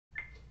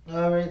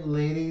Alright,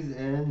 ladies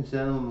and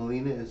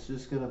gentlemen, Mileena is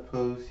just gonna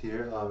pose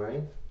here,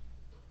 alright?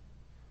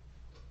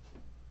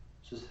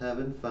 Just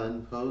having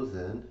fun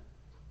posing.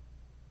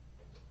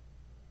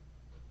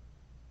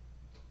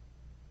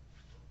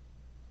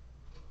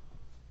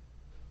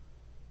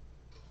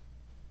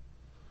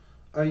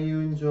 Are you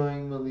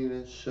enjoying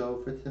Mileena's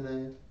show for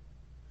tonight?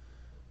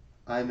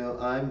 I know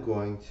I'm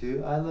going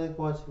to. I like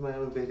watching my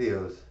own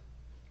videos.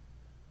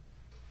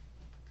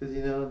 Because,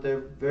 you know,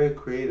 they're very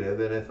creative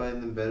and I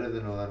find them better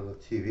than a lot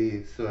of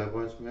TV, so I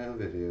watch my own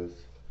videos.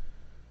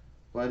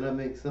 Why not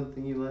make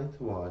something you like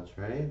to watch,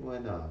 right? Why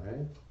not,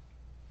 right?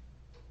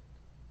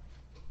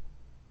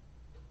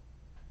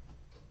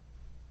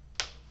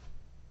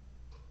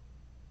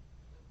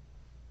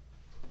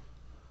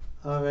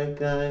 Alright,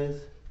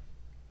 guys.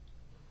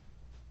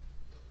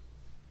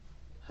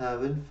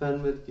 Having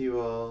fun with you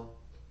all.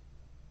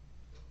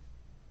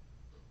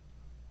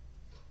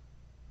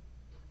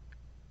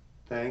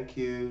 Thank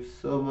you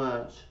so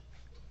much.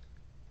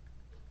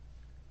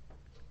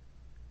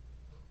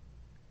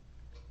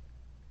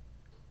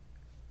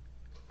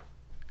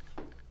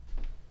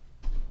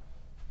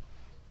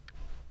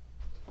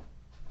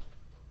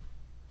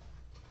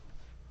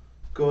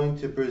 Going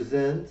to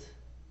present.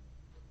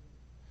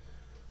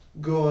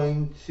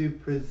 Going to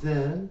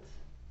present.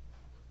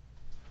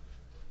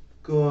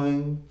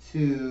 Going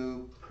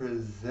to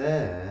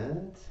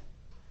present.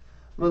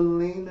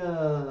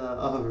 Mileena.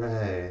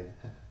 Alright.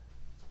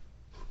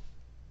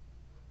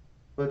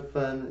 What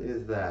fun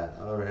is that?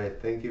 Alright,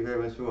 thank you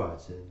very much for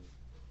watching.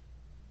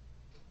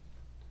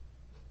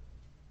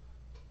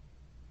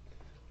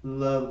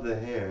 Love the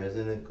hair,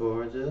 isn't it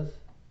gorgeous?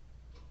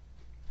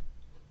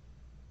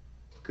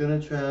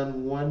 Gonna try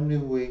on one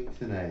new wig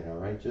tonight,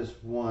 alright?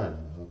 Just one,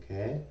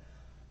 okay?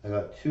 I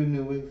got 2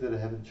 new wigs that I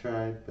haven't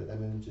tried, but I'm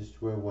gonna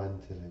just wear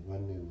one tonight,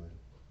 one new one.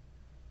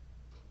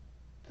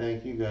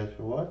 Thank you guys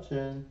for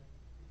watching.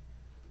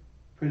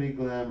 Pretty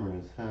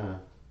glamorous, huh?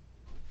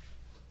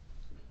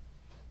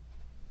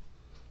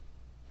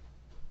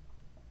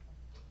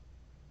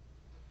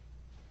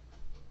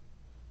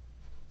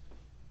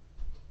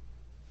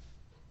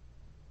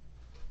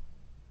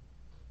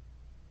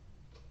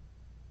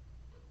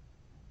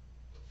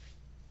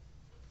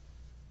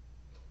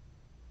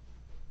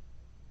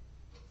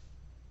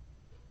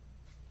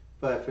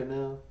 Bye for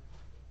now.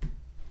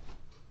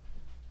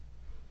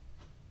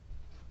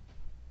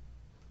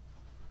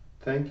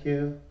 Thank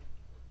you.